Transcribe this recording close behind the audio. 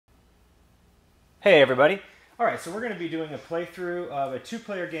Hey everybody! Alright, so we're going to be doing a playthrough of a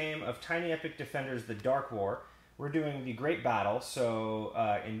two-player game of Tiny Epic Defenders The Dark War. We're doing the Great Battle, so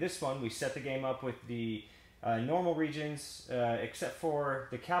in this one we set the game up with the normal regions, except for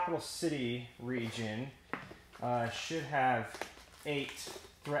the Capital City region should have 8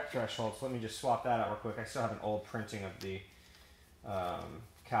 threat thresholds. Let me just swap that out real quick. I still have an old printing of the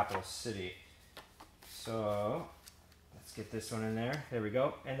Capital City. So let's get this one in there. There we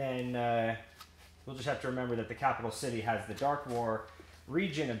go. And then we'll just have to remember that the Capital City has the Dark War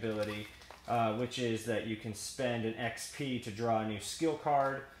region ability, which is that you can spend an XP to draw a new skill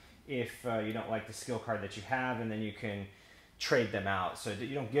card if you don't like the skill card that you have, and then you can trade them out. So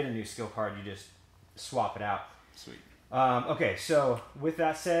you don't get a new skill card, you just swap it out. Sweet. Okay, so with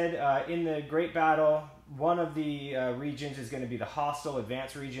that said, in the Great Battle, one of the regions is going to be the hostile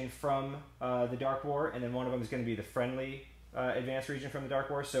advanced region from the Dark War, and then one of them is going to be the friendly advanced region from the Dark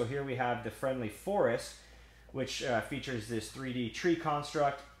War. So here we have the friendly forest, which features this 3D tree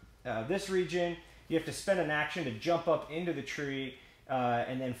construct. This region, you have to spend an action to jump up into the tree,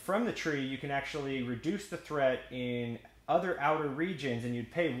 and then from the tree you can actually reduce the threat in other outer regions, and you'd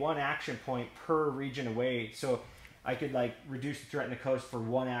pay 1 action point per region away. So I could like reduce the threat in the coast for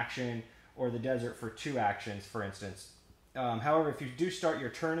 1 action, or the desert for 2 actions, for instance. However, if you do start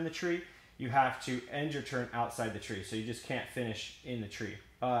your turn in the tree, you have to end your turn outside the tree, so you just can't finish in the tree.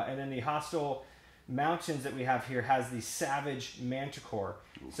 And then the hostile mountains that we have here has the Savage Manticore.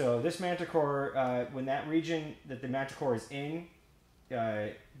 So this Manticore, when that region that the Manticore is in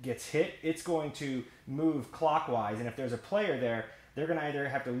gets hit, it's going to move clockwise, and if there's a player there, they're going to either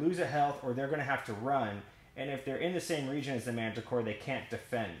have to lose a health or they're going to have to run. And if they're in the same region as the Manticore, they can't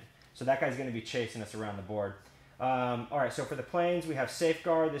defend. So that guy's going to be chasing us around the board. Alright, so for the plains, we have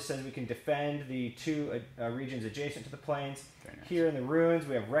Safeguard. This says we can defend the 2 regions adjacent to the plains. Nice. Here in the ruins,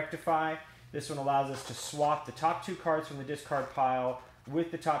 we have Rectify. This one allows us to swap the top 2 cards from the discard pile with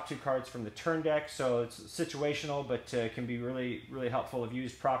the top 2 cards from the turn deck. So it's situational, but can be really, really helpful if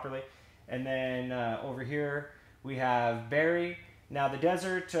used properly. And then over here, we have Bury. Now the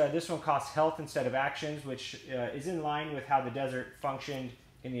desert, this one costs health instead of actions, which is in line with how the desert functioned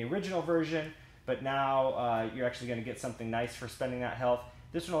in the original version. But now you're actually going to get something nice for spending that health.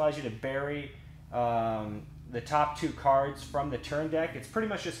 This one allows you to bury the top 2 cards from the turn deck. It's pretty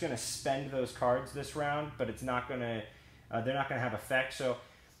much just going to spend those cards this round, but it's not going to. They're not going to have effect. So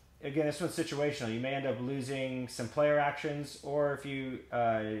again, this one's situational. You may end up losing some player actions, or if you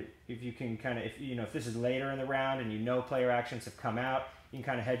can kind of if this is later in the round and you know player actions have come out, you can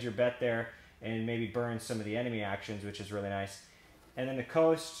kind of hedge your bet there and maybe burn some of the enemy actions, which is really nice. And then the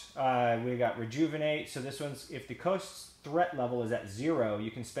coast, we got Rejuvenate. So this one's, if the coast's threat level is at 0,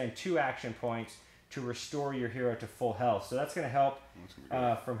 you can spend 2 action points to restore your hero to full health. So that's going to help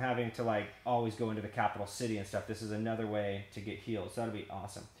from having to like always go into the Capital City and stuff. This is another way to get healed. So that'll be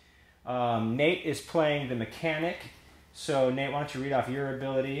awesome. Nate is playing the Mechanic. So Nate, why don't you read off your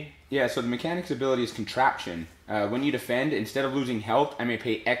ability? Yeah, so the Mechanic's ability is Contraption. When you defend, instead of losing health, I may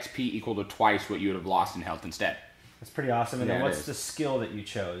pay XP equal to twice what you would have lost in health instead. That's pretty awesome. And then what's the skill that you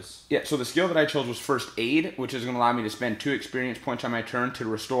chose? Yeah, so the skill that I chose was First Aid, which is going to allow me to spend 2 experience points on my turn to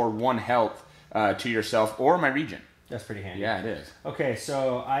restore 1 health to yourself or my region. That's pretty handy. Yeah, it is. Okay,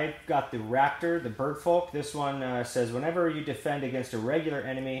 so I've got the Raptor, the Birdfolk. This one says, whenever you defend against a regular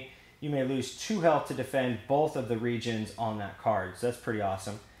enemy, you may lose 2 health to defend both of the regions on that card. So that's pretty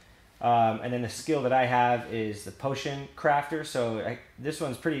awesome. And then the skill that I have is the Potion Crafter. So this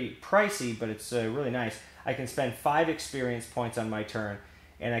one's pretty pricey, but it's really nice. I can spend 5 experience points on my turn,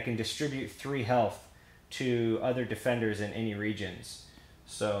 and I can distribute 3 health to other defenders in any regions.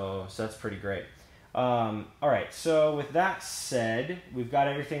 So that's pretty great. Alright, so with that said, we've got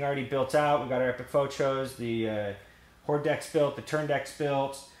everything already built out. We've got our Epic Photos, the Horde deck's built, the turn deck's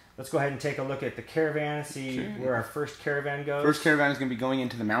built. Let's go ahead and take a look at the caravan, see where our first caravan goes. First caravan is going to be going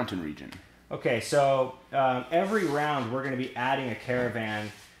into the mountain region. Okay, so every round we're going to be adding a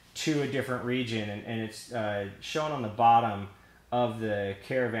caravan to a different region, and it's shown on the bottom of the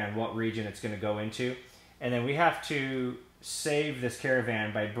caravan what region it's going to go into. And then we have to save this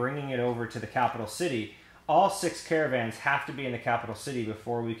caravan by bringing it over to the Capital City. All 6 caravans have to be in the Capital City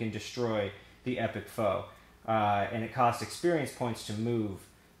before we can destroy the Epic Foe. And it costs experience points to move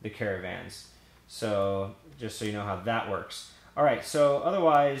the caravans. So just so you know how that works. Alright, so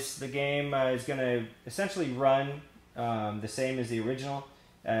otherwise the game is going to essentially run the same as the original,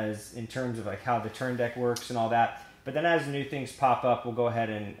 as in terms of like how the turn deck works and all that. But then as new things pop up, we'll go ahead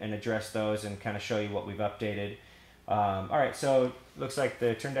and address those and kind of show you what we've updated. Alright, so looks like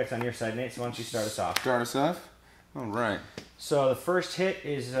the turn deck's on your side, Nate, so why don't you start us off? Start us off. All right. So the first hit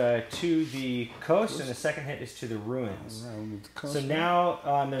is to the coast, and the second hit is to the ruins. All right, we'll move the coast So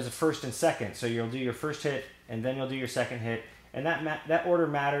now there's a first and second. So you'll do your first hit, and then you'll do your second hit. And that order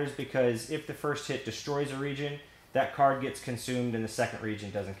matters because if the first hit destroys a region, that card gets consumed and the second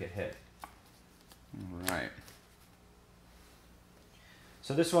region doesn't get hit. All right.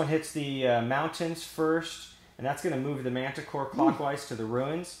 So this one hits the mountains first, and that's going to move the Manticore clockwise to the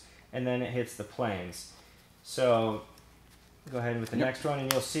ruins, and then it hits the plains. So go ahead with the next one,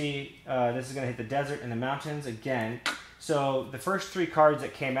 and you'll see this is going to hit the desert and the mountains again. So the first 3 cards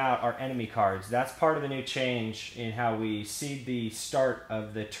that came out are enemy cards. That's part of the new change in how we seed the start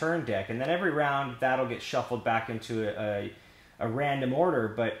of the turn deck. And then every round, that'll get shuffled back into a random order.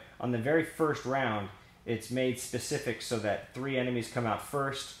 But on the very first round, it's made specific so that 3 enemies come out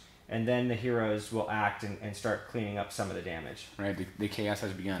first, and then the heroes will act and start cleaning up some of the damage. Right, the chaos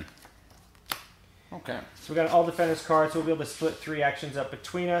has begun. Okay. So we got all defenders cards, so we'll be able to split 3 actions up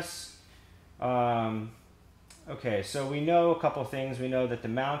between us. Okay, so we know a couple things. We know that the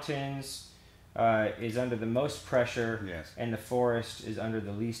mountains is under the most pressure, Yes. and the forest is under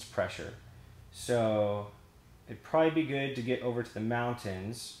the least pressure. So it'd probably be good to get over to the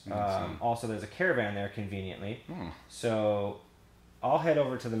mountains. Also, there's a caravan there conveniently. Oh. So I'll head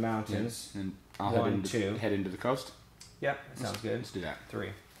over to the mountains. And I'll One, two. head into the coast. Yep, that sounds good. Let's do that.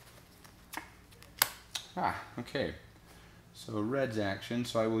 3. Okay. So red's action.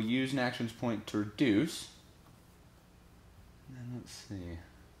 So I will use an actions point to reduce. And let's see.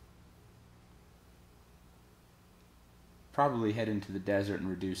 Probably head into the desert and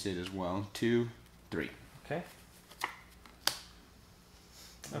reduce it as well. 2, 3. Okay.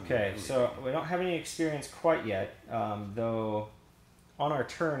 Okay, so we don't have any experience quite yet, though on our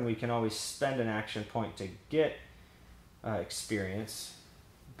turn we can always spend an action point to get experience.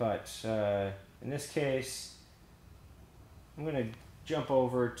 But in this case, I'm going to jump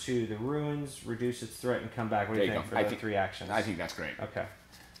over to the ruins, reduce its threat, and come back. What do you think for the 3 actions? I think that's great. Okay.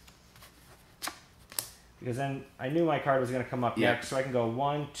 Because then I knew my card was going to come up next, so I can go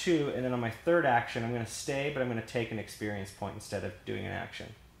 1, 2, and then on my third action I'm going to stay, but I'm going to take an experience point instead of doing an action.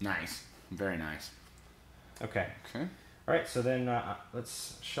 Nice. Very nice. Okay. Okay. All right, so then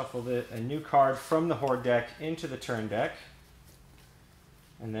let's shuffle a new card from the Horde deck into the turn deck.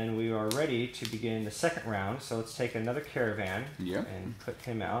 And then we are ready to begin the second round. So let's take another caravan and put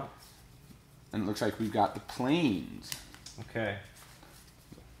him out. And it looks like we've got the plains. Okay.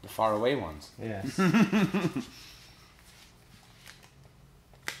 The faraway ones. Yes.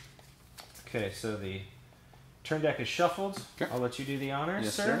 Okay, so the turn deck is shuffled. Okay. I'll let you do the honors,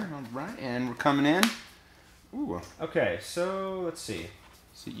 Yes, sir. sir. All right, and we're coming in. Ooh. Okay, so let's see.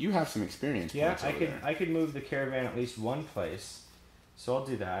 So you have some experience points over there. I could move the caravan at least one place. So I'll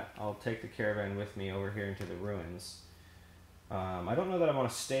do that. I'll take the caravan with me over here into the ruins. I don't know that I want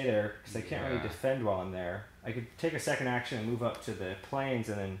to stay there because I can't really defend while I'm there. I could take a second action and move up to the plains,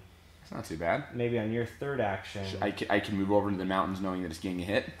 and then It's not too bad. maybe on your third action, I can move over into the mountains knowing that it's getting a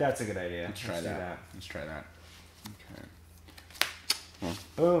hit. that's a good idea. Let's try that. Let's try that. Okay.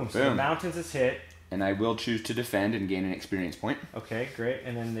 Boom. So the Boom. mountains is hit. And I will choose to defend and gain an experience point. Okay, great.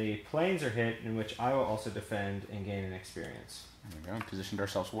 And then the plains are hit, in which I will also defend and gain an experience. There we go. Positioned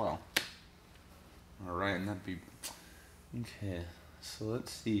ourselves well. All right, and that'd be okay. So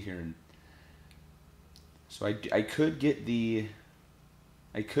let's see here. So I could get the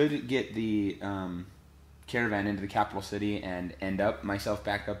caravan into the capital city and end up myself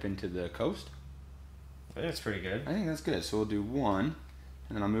back up into the coast. I think that's pretty good. I think that's good. So we'll do 1,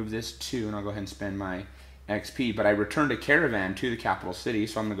 and then I'll move this 2, and I'll go ahead and spend my XP. But I returned a caravan to the capital city,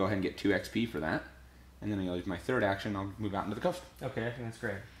 so I'm gonna go ahead and get 2 XP for that. And then I'll use my third action. I'll move out into the coast. Okay, I think that's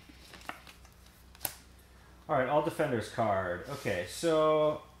great. All right, all defenders card. Okay,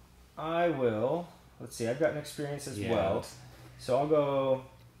 so I will. Let's see. I've got an experience as well. So I'll go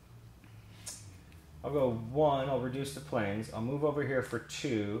 1. I'll reduce the plains. I'll move over here for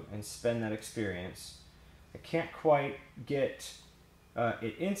 2 and spend that experience. I can't quite get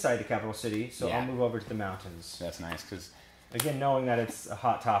it inside the capital city, so I'll move over to the mountains. That's nice because. Again, knowing that it's a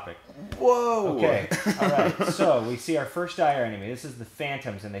hot topic. Whoa! Okay, all right. So we see our first dire enemy. This is the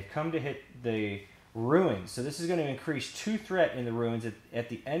Phantoms, and they've come to hit the ruins. So this is going to increase 2 threat in the ruins at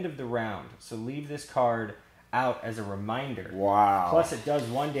the end of the round. So leave this card out as a reminder. Wow. Plus it does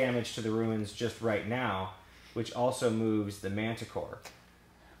 1 damage to the ruins just right now, which also moves the Manticore.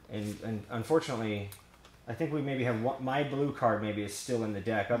 And unfortunately, I think we maybe have my blue card maybe is still in the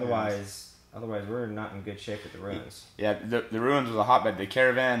deck. Otherwise, we're not in good shape with the ruins. Yeah, the ruins was a hotbed. The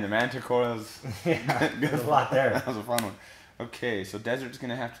caravan, the Manticores. Yeah, there's a lot there. That was a fun one. Okay, so Desert's going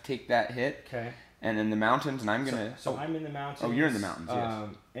to have to take that hit. Okay. And then the mountains, and I'm gonna. So I'm in the mountains. Oh, you're in the mountains. Yes.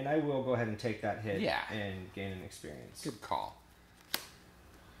 And I will go ahead and take that hit. Yeah. And gain an experience. Good call.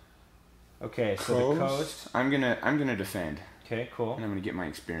 Okay, so the coast. I'm gonna defend. Okay, cool. And I'm gonna get my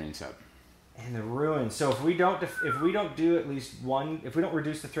experience up. And the ruins. So if we don't do at least one, if we don't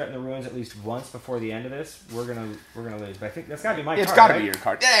reduce the threat in the ruins at least once before the end of this, we're gonna lose. But I think that's gotta be my card. It's gotta right? be your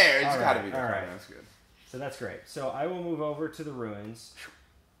card. There, it's gotta be your card. Right. That's good. So that's great. So I will move over to the ruins,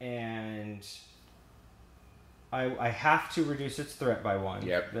 and I have to reduce its threat by 1.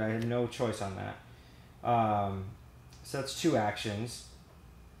 Yep. I have no choice on that. So that's 2 actions.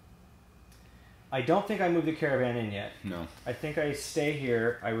 I don't think I move the caravan in yet. No. I think I stay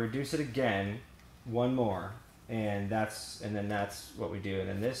here. I reduce it again, 1 more, and then that's what we do. And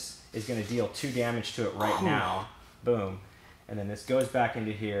then this is going to deal 2 damage to it right now. Boom. And then this goes back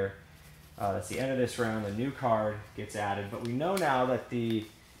into here. That's the end of this round. A new card gets added, but we know now that the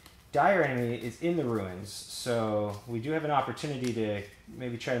dire enemy is in the ruins, so we do have an opportunity to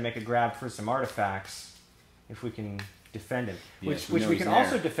maybe try to make a grab for some artifacts if we can defend him. Yes, which we can there.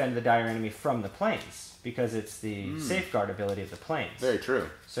 also defend the dire enemy from the plains, because it's the safeguard ability of the plains. Very true.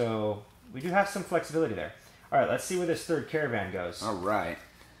 So we do have some flexibility there. All right, let's see where this third caravan goes. All right.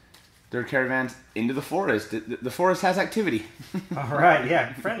 Third caravan's into the forest. The forest has activity. All right,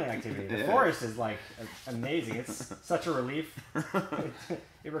 yeah, friendly activity. The Yeah. forest is like amazing. It's such a relief.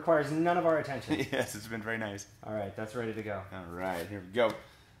 It requires none of our attention. Yes, it's been very nice. All right, that's ready to go. All right, here we go.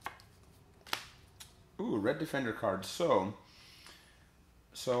 Ooh, red defender card. So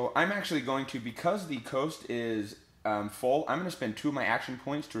I'm actually going to, because the coast is full, I'm going to spend 2 of my action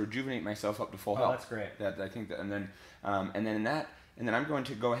points to rejuvenate myself up to full health. Oh, that's great. I think that, and then I'm going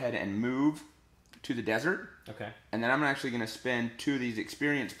to go ahead and move to the desert. Okay. And then I'm actually going to spend 2 of these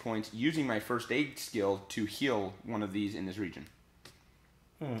experience points using my first aid skill to heal one of these in this region.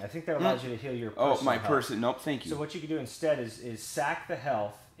 I think that allows you to heal your personal Oh, my health. person. Nope, thank you. So what you can do instead is sack the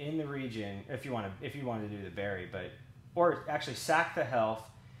health in the region if you want to do the berry, or actually sack the health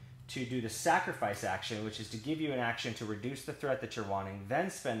to do the sacrifice action, which is to give you an action to reduce the threat that you're wanting, then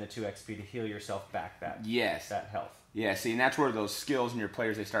spend the 2 XP to heal yourself back that health. Yeah, see, and that's where those skills and your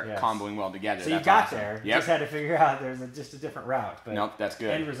players, they start comboing well together. So that's you got awesome. there. You Yep. just had to figure out there's just a different route. But Nope, that's good.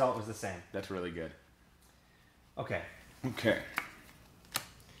 End result was the same. That's really good. Okay. Okay.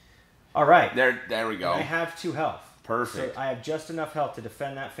 All right. There we go. I have 2 health. Perfect. So I have just enough health to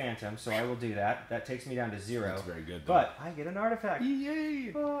defend that phantom, so I will do that. That takes me down to 0. That's very good, though. But I get an artifact.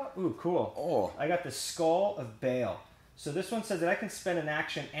 Yay! Ooh, cool. Oh. I got the Skull of Baal. So this one says that I can spend an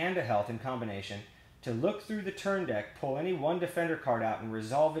action and a health in combination to look through the turn deck, pull any 1 defender card out, and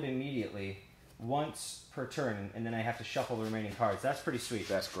resolve it immediately once per turn, and then I have to shuffle the remaining cards. That's pretty sweet.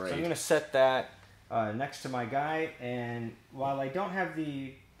 That's great. So I'm going to set that next to my guy, and while I don't have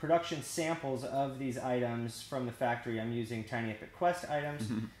the production samples of these items from the factory, I'm using Tiny Epic Quest items.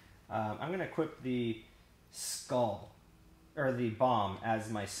 I'm going to equip the skull, or the bomb, as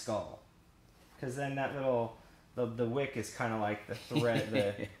my skull, because then that little the wick is kind of like the thread,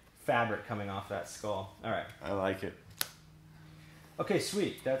 the fabric coming off that skull. All right. I like it. Okay,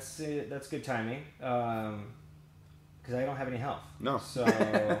 sweet. That's good timing. Because I don't have any health. No. So,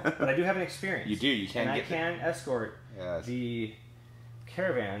 but I do have an experience. You do. You can and get I can escort the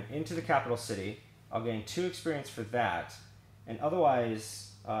caravan into the capital city. I'll gain 2 experience for that, and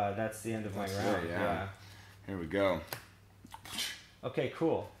otherwise, that's the end of my round. Yeah. Here we go. Okay,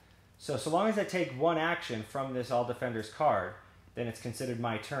 cool. So long as I take 1 action from this All Defenders card, then it's considered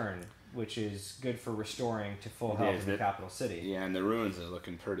my turn, which is good for restoring to full health in the capital city. Yeah, and the ruins are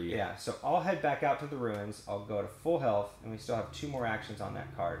looking pretty. Yeah, so I'll head back out to the ruins. I'll go to full health, and we still have 2 more actions on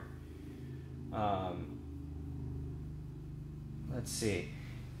that card. Let's see.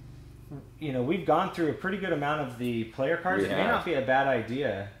 You know, we've gone through a pretty good amount of the player cards. It may not be a bad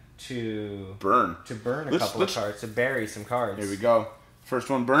idea to burn a couple of cards, to bury some cards. Here we go. First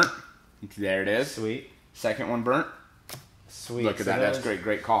one burnt. There it is. Sweet. Second one burnt. Sweet. Look at that. That's great.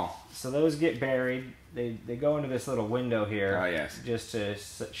 Great call. So those get buried. They go into this little window here. Oh, yes. Just to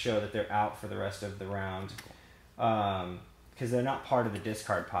show that they're out for the rest of the round. Because they're not part of the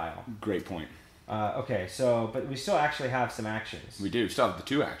discard pile. Great point. Okay, but we still actually have some actions. We do. Still have the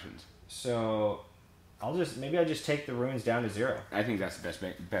 2 actions. So maybe I'll just take the ruins down to 0. I think that's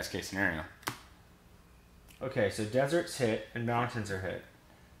the best case scenario. Okay, so deserts hit and mountains are hit.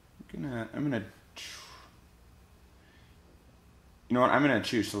 I'm gonna. You know what? I'm gonna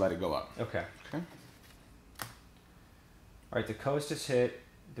choose to let it go up. Okay. Okay. All right, the coast is hit.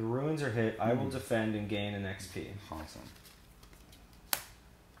 The ruins are hit. I will defend and gain an XP. Awesome.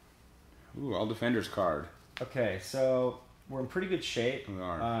 Ooh, All Defenders card. Okay, so we're in pretty good shape. We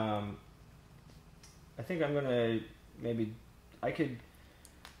are. I think I'm gonna maybe I could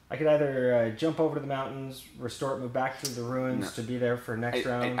either jump over to the mountains, restore it, move back to the ruins to be there for next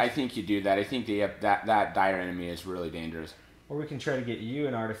round. I think you do that. I think that dire enemy is really dangerous. Or we can try to get you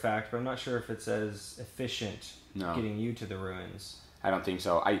an artifact, but I'm not sure if it's as efficient getting you to the ruins. I don't think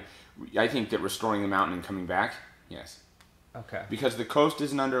so. I think that restoring the mountain and coming back, yes. Okay. Because the coast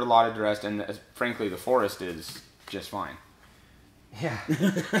isn't under a lot of duress, and frankly, the forest is just fine. Yeah.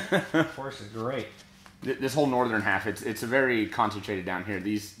 The forest is great. This whole northern half, it's a very concentrated down here.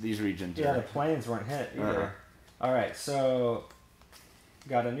 These regions. Yeah, the plains weren't hit either. All right, so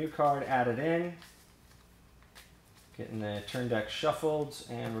got a new card added in. Getting the turn deck shuffled,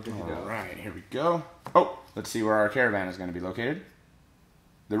 and we're good to go. All right, here we go. Oh, let's see where our caravan is going to be located.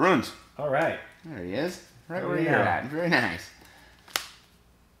 The ruins. All right. There he is. Right where you're at. Very nice.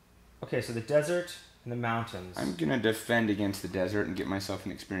 Okay, so the desert and the mountains. I'm going to defend against the desert and get myself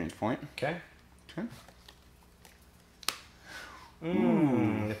an experience point. Okay. Okay.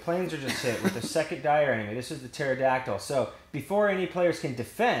 The plains are just hit with the second dire enemy. This is the pterodactyl. So before any players can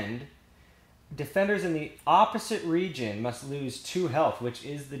defend, defenders in the opposite region must lose 2 health, which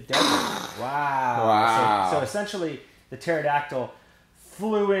is the desert. Wow. So essentially, the pterodactyl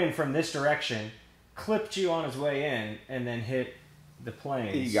flew in from this direction, clipped you on his way in, and then hit the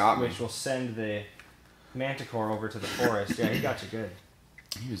plains. He got me. Which will send the manticore over to the forest. Yeah, he got you good.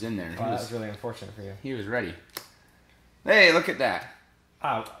 He was in there. Wow, that was really unfortunate for you. He was ready. Hey, look at that.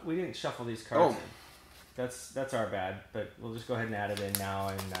 Oh, we didn't shuffle these cards. In. That's our bad, but we'll just go ahead and add it in now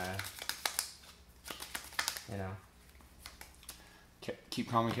and,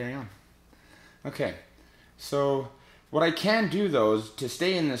 Keep calm and carry on. Okay, so what I can do, though, is to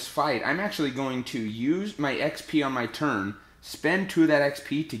stay in this fight, I'm actually going to use my XP on my turn, spend 2 of that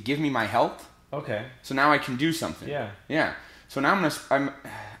XP to give me my health. Okay. So now I can do something. Yeah. Yeah. So now I'm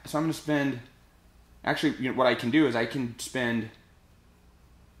gonna spend. Actually, what I can do is I can spend.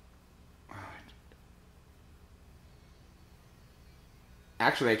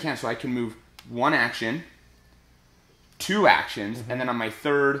 Actually, I can. So I can move 1 action, 2 actions, and then on my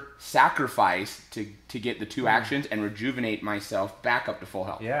third sacrifice to get the 2 actions and rejuvenate myself back up to full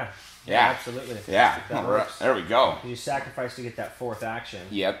health. Yeah. Yeah. Absolutely. Yeah. That works. There we go. You sacrifice to get that 4th action.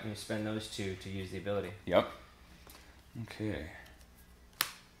 Yep. And you spend those 2 to use the ability. Yep. Okay.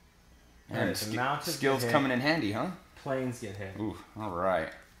 All right, so mountains skills coming in handy, huh? Plains get hit. Ooh, all right.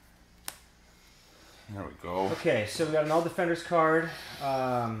 There we go. Okay, so we got an all defenders card.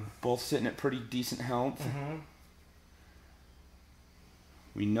 Both sitting at pretty decent health.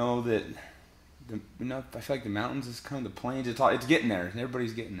 We know that I feel like the mountains is kind of the plains. It's getting there.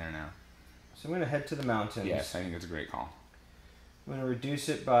 Everybody's getting there now. So I'm going to head to the mountains. Yes, I think that's a great call. I'm going to reduce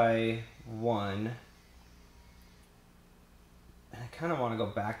it by 1. And I kind of want to go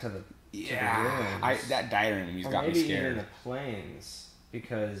back to the ruins. That dire enemy's got me maybe scared. even the plains,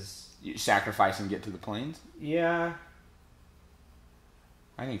 because You sacrifice and get to the plains? yeah,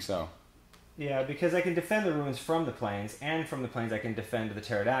 I think so. yeah, because I can defend the ruins from the plains, and from the plains I can defend the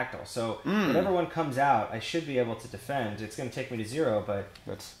pterodactyl. So whatever one comes out, I should be able to defend. It's going to take me to 0, but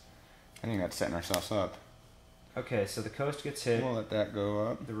I think that's setting ourselves up. okay. So the coast gets hit. We'll let that go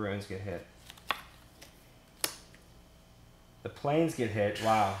up. The ruins get hit. The plains get hit.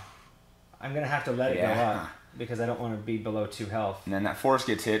 Wow. I'm going to have to let it go up because I don't want to be below 2 health. And then that forest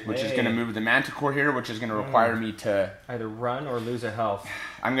gets hit, which is going to move the manticore here, which is going to require me to either run or lose a health.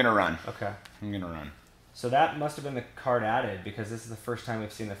 I'm going to run. Okay. I'm going to run. So that must have been the card added because this is the first time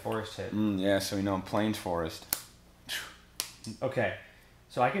we've seen the forest hit. Yeah, so we know plains forest. Okay.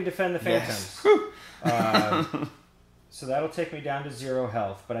 So I can defend the phantoms. Yes. So that'll take me down to 0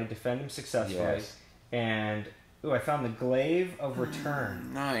 health, but I defend him successfully. Yes. And I found the Glaive of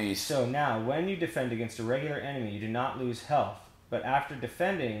Return. Nice. So now, when you defend against a regular enemy, you do not lose health. But after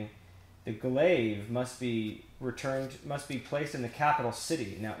defending, the Glaive must be placed in the capital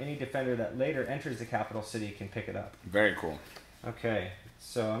city. Now, any defender that later enters the capital city can pick it up. Very cool. Okay,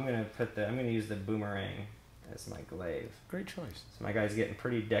 so I'm gonna use the Boomerang as my Glaive. Great choice. So my guy's getting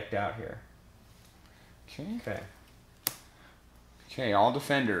pretty decked out here. Okay. Okay, all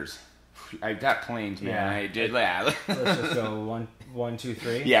defenders. That plains, man. Yeah. I did that. Let's just go 1, 2,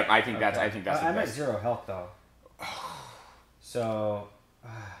 3. Yeah, I think Okay. that's. I'm at 0 health though. So,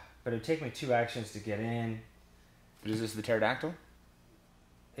 but it'd take me 2 actions to get in. Is this the pterodactyl?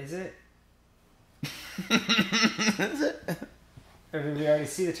 Is it? Is it? Or did we already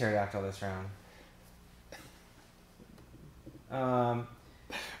see the pterodactyl this round?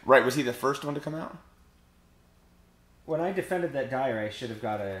 Right. Was he the first one to come out? When I defended that dire, I should have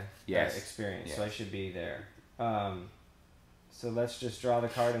got a Yes. experience, Yes. so I should be there. So let's just draw the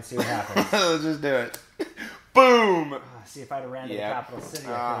card and see what happens. Let's just do it. Boom! See, if I'd have ran to the capital city, I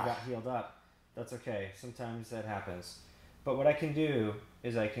could have got healed up. That's okay. Sometimes that happens. But what I can do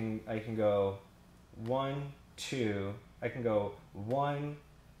is I can go 1, 2. I can go 1,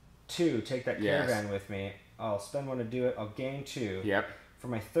 2. Take that caravan with me. I'll spend 1 to do it. I'll gain 2. Yep. For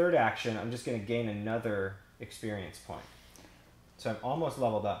my third action, I'm just going to gain another experience point. So I'm almost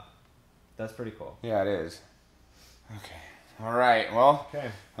leveled up. That's pretty cool. Yeah, it is. Okay. All right. Well.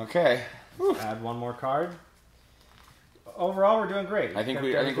 Okay. Whew. Add 1 more card. Overall, we're doing great. I think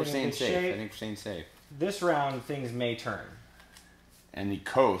we're staying safe. I think we're staying safe. This round, things may turn. And the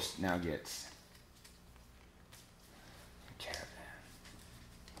coast now gets a caravan.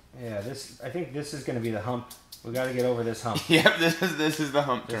 Yeah, I think this is going to be the hump. We got to get over this hump. Yep, this is the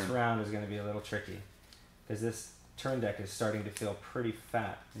hump turn. This round is going to be a little tricky because this turn deck is starting to feel pretty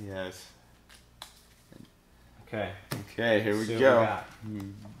fat. Yes. Okay. Okay, here we go.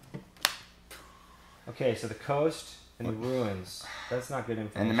 Okay, so the coast and the ruins. That's not good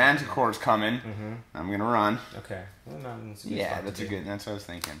information. And the Manticore's coming. I'm gonna run. Okay. Well, that's a good. That's what I was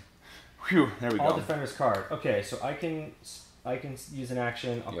thinking. Whew. There we go. All defender's card. Okay, so I can use an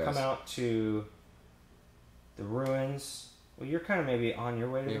action. I'll come out to the ruins. Well, you're kind of maybe on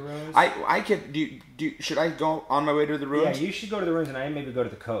your way to the ruins. I could should I go on my way to the ruins? Yeah, you should go to the ruins, and I maybe go to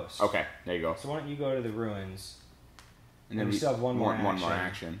the coast. Okay, there you go. So why don't you go to the ruins? And then we still have one more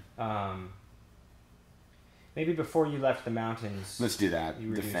action. Maybe before you left the mountains. Let's do that.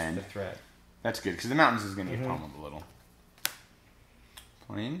 You Defend the threat. That's good because the mountains is going to get pummeled a little.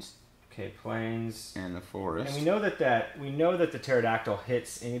 Plains. Okay, plains. And the forest. And we know that the pterodactyl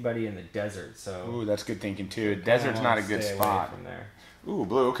hits anybody in the desert. So. Ooh, that's good thinking too. Desert's not a good spot. From there. Ooh,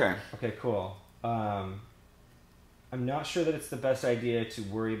 blue. Okay. Okay, cool. I'm not sure that it's the best idea to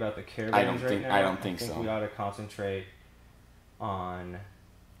worry about the caravans right now. I don't think so. We ought to concentrate on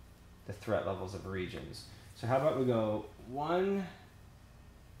the threat levels of regions. So how about we go 1,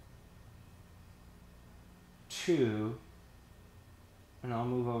 2, and I'll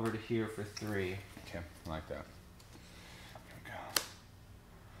move over to here for 3. Okay, I like that.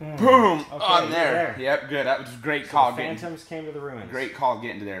 There we go. Boom! Okay, On there. Yep, good. That was a great call. The phantoms came to the ruins. Great call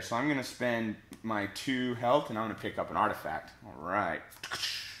getting to there. So I'm going to spend my 2 health, and I'm going to pick up an artifact. All right.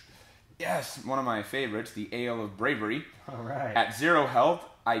 Yes, one of my favorites, the Ale of Bravery. All right. At 0 health,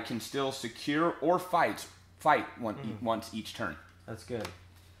 I can still secure or fight once each turn. That's good.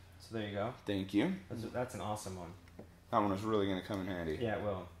 So there you go. Thank you. That's an awesome one. That one is really going to come in handy. Yeah, it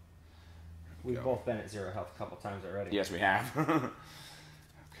will. We've both been at 0 health a couple times already. Yes, we have.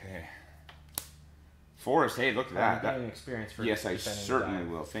 Okay. Forest, hey, look at that. An experience for yes, I certainly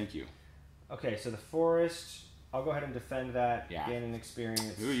will. Thank you. Okay, so the forest, I'll go ahead and defend that. Yeah. Gain an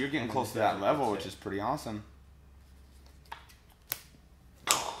experience. Ooh, you're getting close to that level, which is pretty awesome.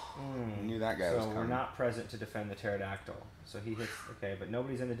 I knew that guy was coming. So we're not present to defend the pterodactyl. So he hits, okay, but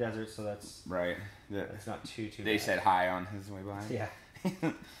nobody's in the desert, so that's... Right. That's not too They bad. said hi on his way by. Yeah.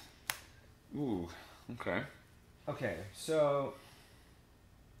 Ooh, okay. Okay, so...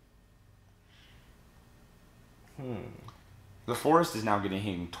 The forest is now getting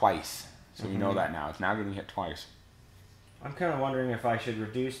hit twice. So we know that now. It's now getting hit twice. I'm kind of wondering if I should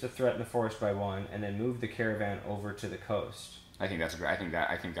reduce the threat in the forest by 1 and then move the caravan over to the coast. I think that's great. I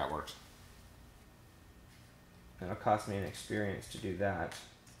think that works. It'll cost me an experience to do that.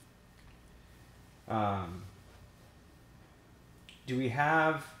 Do we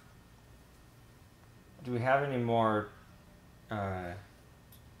have any more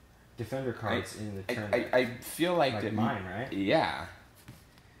defender cards in the turn? I feel like that mine, right? Yeah.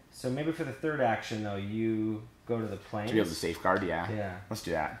 So maybe for the third action though, you go to the plains. To be able to safeguard, yeah. Yeah. Let's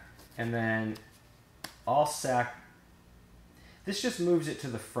do that. And then I'll sack. This just moves it to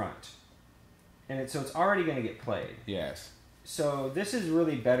the front, and so it's already going to get played. Yes. So this is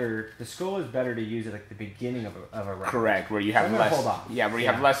really better. The skull is better to use at like the beginning of a round. Correct, where you have I'm less. Hold off. Yeah, where you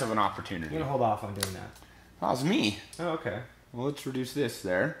have less of an opportunity. I'm gonna hold off on doing that. Oh, it's me. Oh, okay. Well, let's reduce this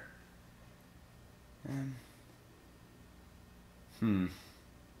there.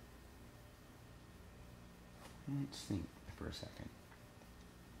 Let's think for a second.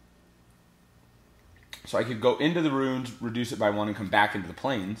 So I could go into the ruins, reduce it by 1, and come back into the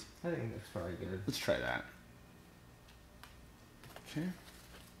plains. I think that's probably good. Let's try that. Okay.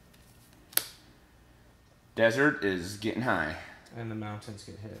 Desert is getting high. And the mountains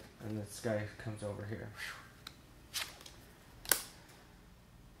get hit, and this guy comes over here.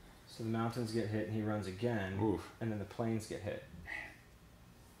 So the mountains get hit, and he runs again. Oof. And then the plains get hit.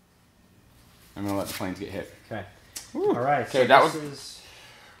 I'm gonna let the plains get hit. Okay. Ooh. All right. Okay, So that it's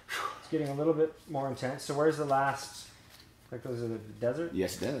getting a little bit more intense. So where's the last That goes to the desert?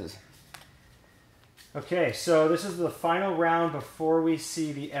 Yes, it does. Okay, so this is the final round before we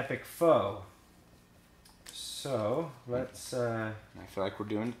see the epic foe. So, let's... I feel like we're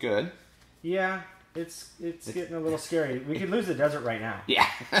doing good. Yeah, it's getting a little scary. We could lose the desert right now. Yeah.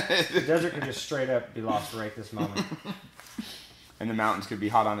 The desert could just straight up be lost right this moment. And the mountains could be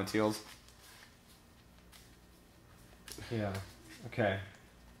hot on its heels. Yeah. Okay.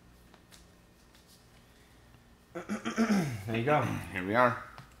 There you go. Here we are.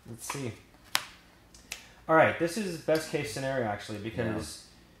 Let's see. All right, this is best case scenario actually because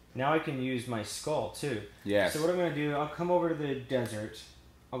now I can use my skull too. Yes. So what I'm going to do, I'll come over to the desert.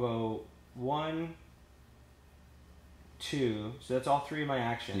 I'll go 1, 2. So that's all 3 of my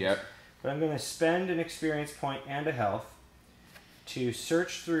actions. Yep. But I'm going to spend an experience point and a health to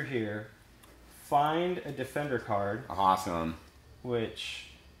search through here, find a defender card, Awesome. which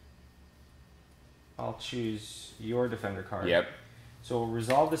I'll choose your defender card. Yep. So we'll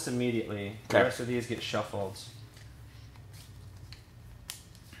resolve this immediately. The Okay. rest of these get shuffled.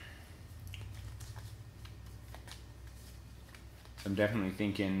 I'm definitely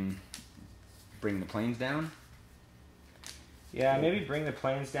thinking bring the planes down. Yeah, maybe bring the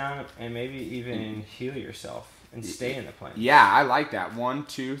planes down and maybe even heal yourself and stay in the plane. Yeah, I like that. 1,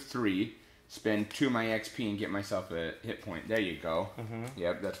 2, 3. Spend 2 of my XP and get myself a hit point. There you go.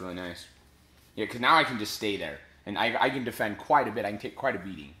 Yep, that's really nice. Yeah, because now I can just stay there. And I can defend quite a bit. I can take quite a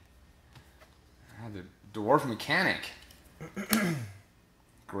beating. Ah, the Dwarf Mechanic.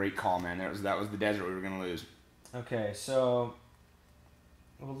 Great call, man. That was the desert we were going to lose. Okay, so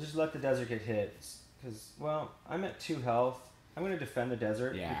we'll just let the desert get hit. Because, well, I'm at 2 health. I'm going to defend the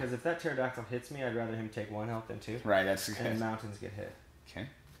desert. Yeah. Because if that pterodactyl hits me, I'd rather him take 1 health than 2. Right, that's And good. the mountains get hit. Okay.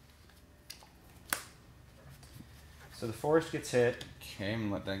 So the forest gets hit. Okay, I'm going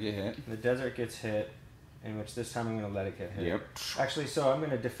to let that get hit. The desert gets hit. In which this time I'm going to let it get hit. Yep. Actually, so I'm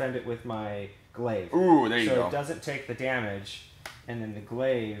going to defend it with my glaive. Ooh, there you so go. it doesn't take the damage, and then the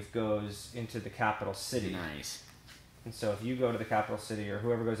glaive goes into the capital city. Nice. And so if you go to the capital city, or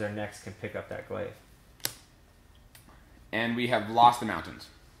whoever goes there next can pick up that glaive. And we have lost the mountains.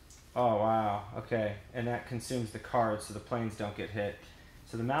 Oh, wow. Okay. And that consumes the cards, so the planes don't get hit.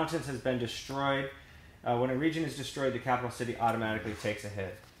 So the mountains has been destroyed. When a region is destroyed, the capital city automatically takes a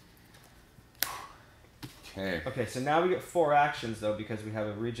hit. Okay. Okay, so now we get 4 actions, though, because we have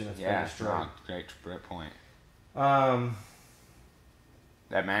a region that's been destroyed. Great point. Um...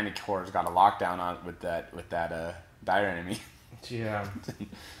 That Manticore's got a lockdown on with that dire enemy. Yeah.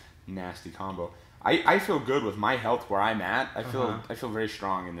 Nasty combo. I feel good with my health where I'm at. I feel very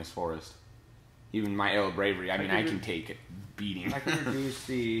strong in this forest. Even my ill bravery. I mean, I can take it beating. I can reduce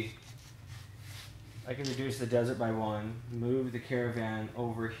the desert by 1. Move the caravan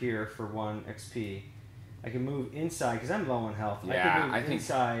over here for 1 XP. I can move inside because I'm low on health. Yeah, I think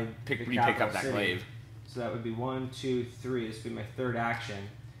inside. Pick the up capital that city. glaive. So that would be 1, 2, 3. This would be my 3rd action.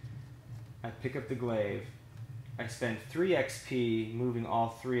 I pick up the glaive. I spend 3 XP moving all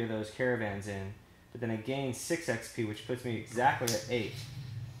 3 of those caravans in, but then I gain 6 XP, which puts me exactly at 8.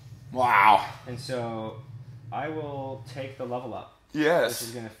 Wow. And so I will take the level up. Yes. This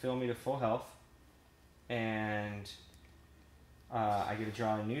is going to fill me to full health, and I get to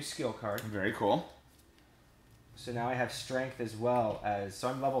draw a new skill card. Very cool. So now I have strength as well as, so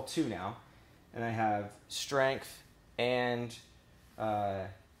I'm level 2 now, and I have strength and potion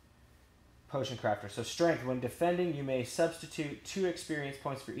crafter. So strength, when defending, you may substitute 2 experience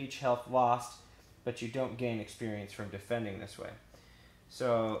points for each health lost, but you don't gain experience from defending this way.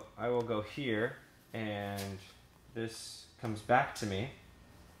 So I will go here, and this comes back to me.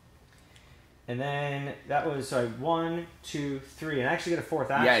 And then that was, so 1, 2, 3, and I actually get a 4th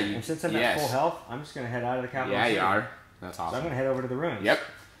action. Yeah, and since I'm at full health, I'm just going to head out of the capital Yeah, city. you are. That's So I'm awesome. going to head over to the ruins. Yep.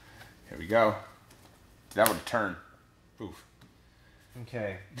 Here we go. That would turn. Oof.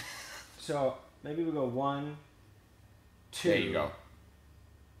 Okay. So maybe we go 1, 2. There you go.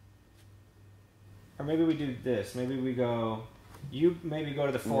 Or maybe we do this. Maybe we go, you maybe go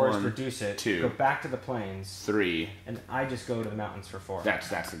to the forest, 1, reduce it, 2. go back to the plains, 3. and I just go to the mountains for 4.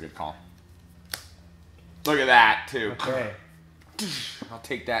 That's a good call. Look at that, too. Okay. I'll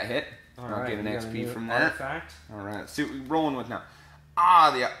take that hit. All I'll right, get an we got a XP new from that. artifact. All right, let's see what we're rolling with now. Ah,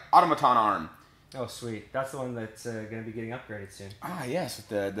 the automaton arm. Oh, sweet. That's the one that's going to be getting upgraded soon. Ah, yes,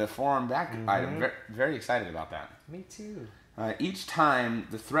 with the forearm back item. Very, very excited about that. Me too. Each time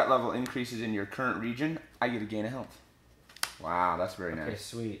the threat level increases in your current region, I get a gain of health. Wow, that's very Okay, nice.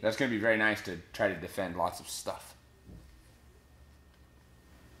 sweet. That's going to be very nice to try to defend lots of stuff.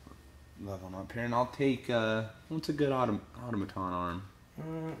 Level up here, and I'll take, what's a good automaton arm?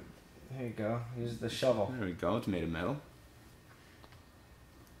 There you go. Use the shovel. There we go, it's made of metal.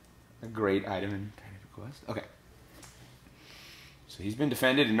 A great item in Dynamic Quest. Okay. So he's been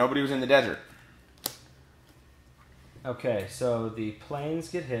defended and nobody was in the desert. Okay, so the plains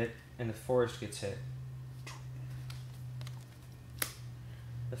get hit and the forest gets hit.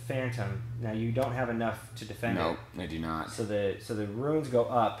 The Phantom. Now you don't have enough to defend it. No, I do not. So the ruins go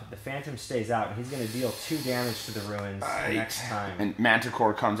up. The Phantom stays out, and he's going to deal 2 damage to the ruins next time. And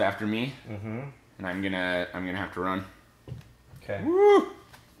Manticore comes after me, Mm-hmm. and I'm gonna have to run. Okay. Woo!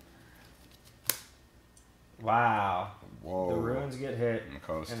 Wow. Whoa. The ruins get hit, And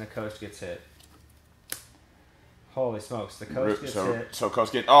the coast. gets hit. Holy smokes! The coast gets hit. So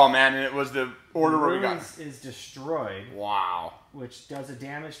coast get. Oh man, and it was the order The where we got. ruins is destroyed, Wow. which does a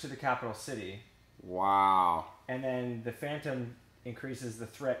damage to the capital city. Wow. And then the Phantom increases the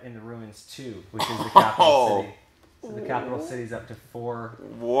threat in the ruins too, which is the capital city. So the capital city's up to 4.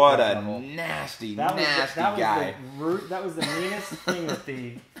 What a level. nasty That guy. That was the meanest thing that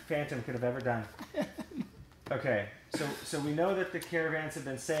the Phantom could have ever done. Okay, so we know that the caravans have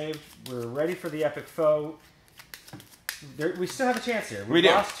been saved. We're ready for the epic foe. We still have a chance here. We do.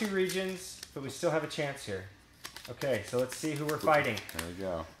 Lost 2 regions, but we still have a chance here. Okay, so let's see who we're fighting. There we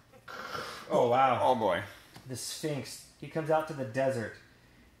go. Oh, wow. Oh boy. The Sphinx. He comes out to the desert.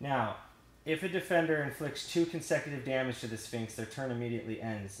 Now, if a defender inflicts 2 consecutive damage to the Sphinx, their turn immediately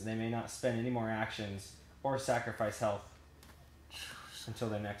ends. They may not spend any more actions or sacrifice health until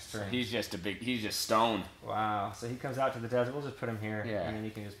their next turn. He's just stoned. Wow. So he comes out to the desert. We'll just put him here. Yeah. And then you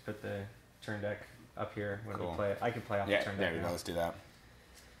can just put the turn deck up here when Cool. we play it. I can play off the turn deck. There we go. now. Let's do that.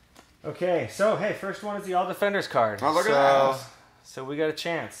 Okay, so hey, first one is the All Defenders card. Oh, look at that. So we got a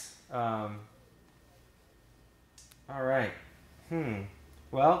chance. All right.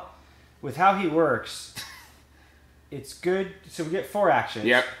 Well, with how he works, it's good. So we get 4 actions.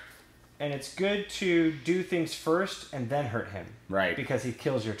 Yep. And it's good to do things first and then hurt him. Right. Because he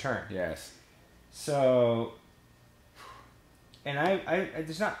kills your turn. Yes. So, and I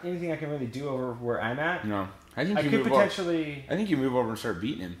there's not anything I can really do over where I'm at. No. I think I you could move potentially. over. I think you move over and start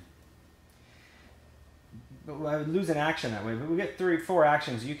beating him. But I would lose an action that way. But we get 4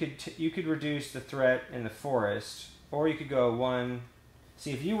 actions. You could reduce the threat in the forest, or you could go 1.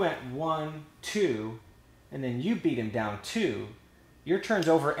 See, if you went 1, 2, and then you beat him down 2, your turn's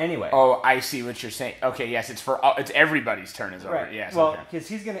over anyway. Oh, I see what you're saying. Okay, yes, it's everybody's turn is over. Right. Yes. Well, okay. because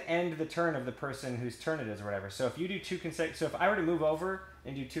he's going to end the turn of the person whose turn it is or whatever. So if you do 2 consecutive, so if I were to move over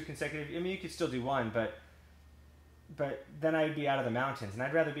and do 2 consecutive, I mean, you could still do 1, but then I'd be out of the mountains, and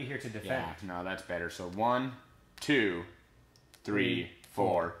I'd rather be here to defend. Yeah, no, that's better. So 1, 2, 3,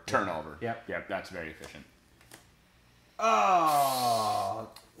 4, turnover. Yep. That's very efficient. Oh,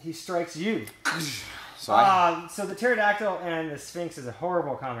 he strikes you. So So the pterodactyl and the Sphinx is a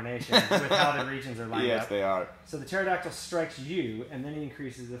horrible combination with how the regions are lined yes, up. they are. So the pterodactyl strikes you, and then he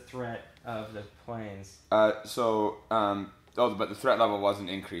increases the threat of the plains. But the threat level wasn't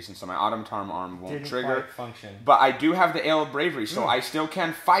increasing, so my Autumn arm won't Didn't trigger. quite function. But I do have the Ale of Bravery, so I still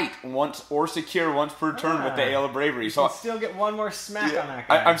can fight once or secure once per turn with the Ale of Bravery. You So can still get 1 more smack on that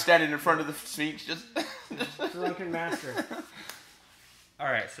guy. I'm standing in front of the Sphinx, just Drunken master. All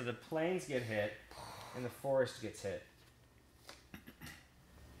right, so the plains get hit, and the forest gets hit.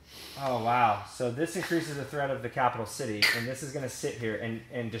 Oh, wow. So this increases the threat of the capital city, and this is going to sit here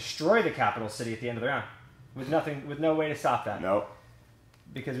and destroy the capital city at the end of the round. With no way to stop that. no.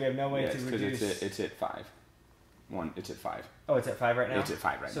 Because we have no way Yes, to because reduce... it's at 5. It's at 5. Oh, it's at 5 right now? It's at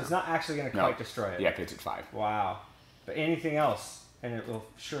 5 right so now. it's not actually going to quite destroy it. Yep, it's at 5. Wow. But anything else, and it will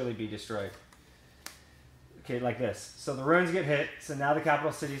surely be destroyed. Okay, like this. So the ruins get hit, so now the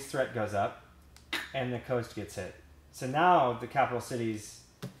capital city's threat goes up, and the coast gets hit. So now the capital city's...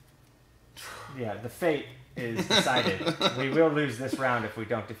 Yeah, the fate is decided. We will lose this round if we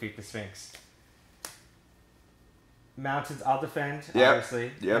don't defeat the Sphinx. Mountains, I'll defend,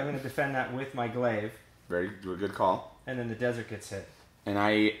 obviously. Yep. I'm going to defend that with my glaive, Very good call. and then the desert gets hit. And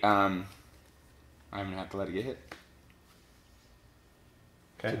I'm gonna have to let it get hit.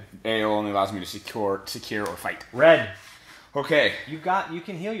 Okay. Ale only allows me to secure or fight. Red. Okay. You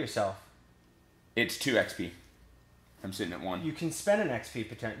can heal yourself. It's 2 XP. I'm sitting at 1. You can spend an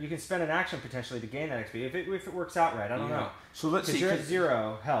XP You can spend an action potentially to gain that XP if it works out right. I don't know. So let's see. Because you're at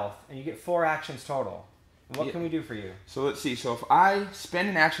 0 health and you get 4 actions total. What can we do for you? So let's see. So if I spend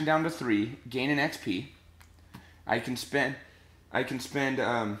an action down to 3, gain an XP, I can spend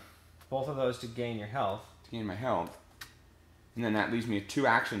Both of those to gain your health. to gain my health, and then that leaves me with 2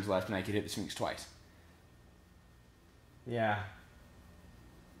 actions left, and I could hit the Sphinx twice. Yeah.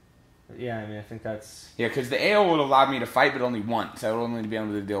 Yeah, I mean, I think that's... Yeah, because the Ale would allow me to fight, but only once. I would only be able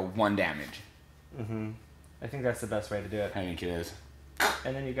to deal 1 damage. I think that's the best way to do it. I think it is.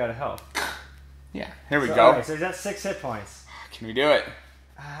 and then you got a health. Yeah, here we So, go. Alright, so he's at 6 hit points. Can we do it?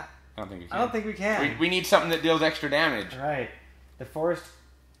 I I don't think we can. I don't think we can. We need something that deals extra damage. Right. The forest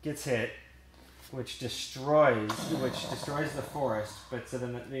gets hit, which destroys the forest, but so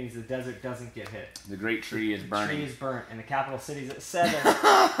then that means the desert doesn't get hit. The great tree is burning. The tree is burnt, and the capital city's at 7.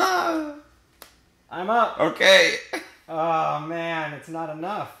 I'm up. Okay. Oh man, it's not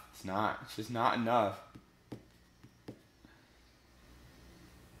enough. It's not. It's just not enough.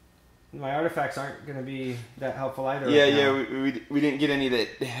 My artifacts aren't going to be that helpful either. Yeah, right now. yeah. We didn't get any that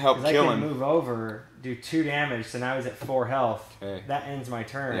helped 'Cause kill I can him. move over, do 2 damage, so now he's at 4 health. Okay. That ends my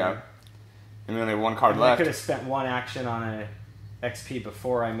turn. Yeah. And we only have 1 card I left. could have spent 1 action on a XP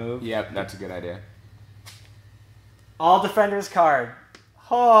before I moved. Yep, that's a good idea. All defenders card.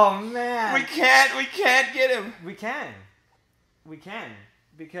 Oh man. We can't get him. We can.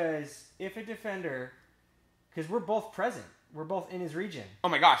 Because if a defender, because we're both present, we're both in his region. Oh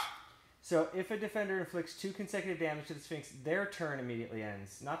my gosh. So if a defender inflicts 2 consecutive damage to the Sphinx, their turn immediately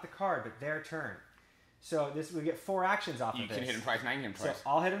ends. Not the card, but their turn. So this we get 4 actions off You of this. can hit him twice and I can hit him So twice.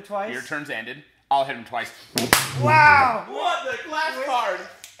 I'll hit him twice. Your turn's ended. I'll hit him twice. Wow! What? The last card.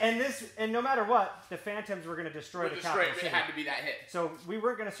 And no matter what, the Phantoms were going to destroy the capital It city. had to be that hit. So we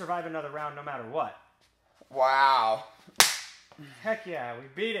weren't going to survive another round no matter what. Wow. Heck yeah, we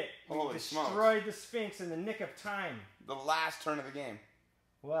beat it. We Holy destroyed the Sphinx in the nick of time. The last turn of the game.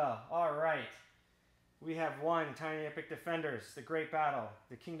 Well, all right. We have won, Tiny Epic Defenders, the great battle.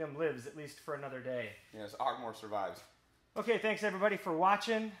 The kingdom lives, at least for another day. Yes, Ogmore survives. Okay, thanks everybody for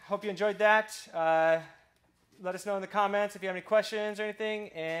watching. Hope you enjoyed that. Let us know in the comments if you have any questions or anything,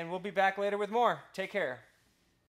 and we'll be back later with more. Take care.